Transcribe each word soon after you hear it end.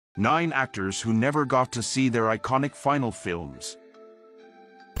9 actors who never got to see their iconic final films.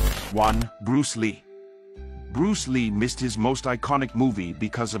 1. Bruce Lee. Bruce Lee missed his most iconic movie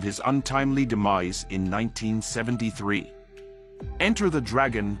because of his untimely demise in 1973. Enter the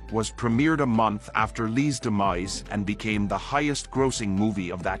Dragon was premiered a month after Lee's demise and became the highest-grossing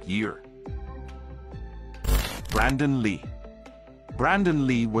movie of that year. Brandon Lee. Brandon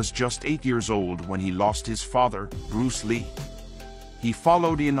Lee was just 8 years old when he lost his father, Bruce Lee. He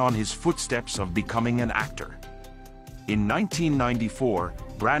followed in on his footsteps of becoming an actor. In 1994,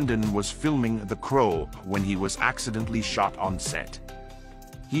 Brandon was filming The Crow when he was accidentally shot on set.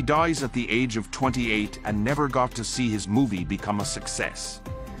 He dies at the age of 28 and never got to see his movie become a success.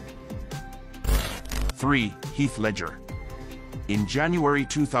 3. Heath Ledger. In January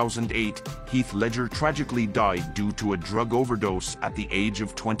 2008, Heath Ledger tragically died due to a drug overdose at the age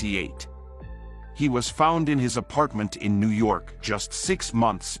of 28. He was found in his apartment in New York just 6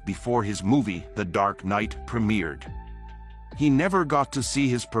 months before his movie The Dark Knight premiered. He never got to see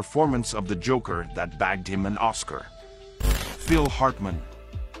his performance of the Joker that bagged him an Oscar. Phil Hartman.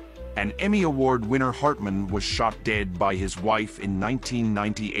 An Emmy Award winner, Hartman was shot dead by his wife in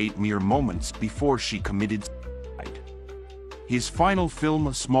 1998, mere moments before she committed suicide. His final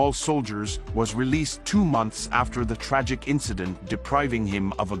film, Small Soldiers, was released 2 months after the tragic incident, depriving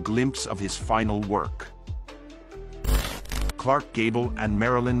him of a glimpse of his final work. Clark Gable and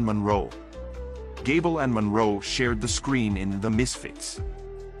Marilyn Monroe. Gable and Monroe shared the screen in The Misfits.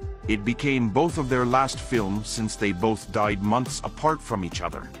 It became both of their last films since they both died months apart from each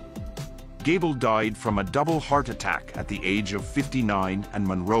other. Gable died from a double heart attack at the age of 59 and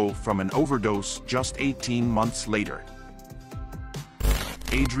Monroe from an overdose just 18 months later.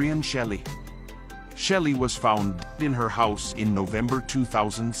 Adrienne Shelly. Shelly was found dead in her house in November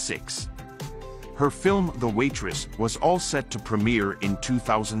 2006. Her film The Waitress was all set to premiere in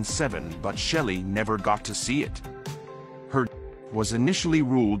 2007, but Shelly never got to see it. Her death was initially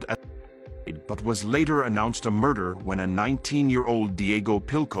ruled as but was later announced a murder when a 19-year-old Diego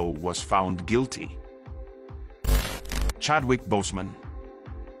Pilco was found guilty. Chadwick Boseman.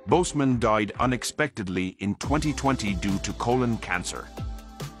 Boseman died unexpectedly in 2020 due to colon cancer.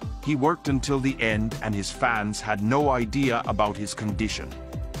 He worked until the end and his fans had no idea about his condition.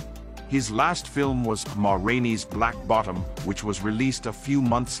 His last film was Ma Rainey's Black Bottom, which was released a few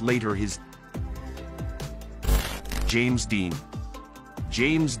months later. James Dean.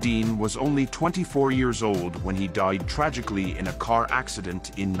 James Dean was only 24 years old when he died tragically in a car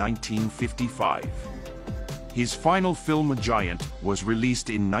accident in 1955. His final film, Giant, was released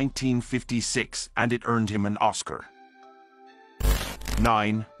in 1956 and it earned him an Oscar.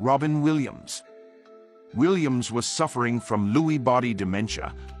 9. Robin Williams. Williams was suffering from Lewy body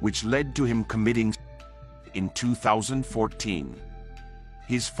dementia, which led to him committing suicide in 2014.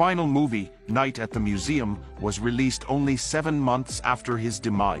 His final movie, Night at the Museum, was released only 7 months after his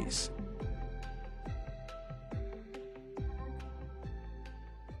demise.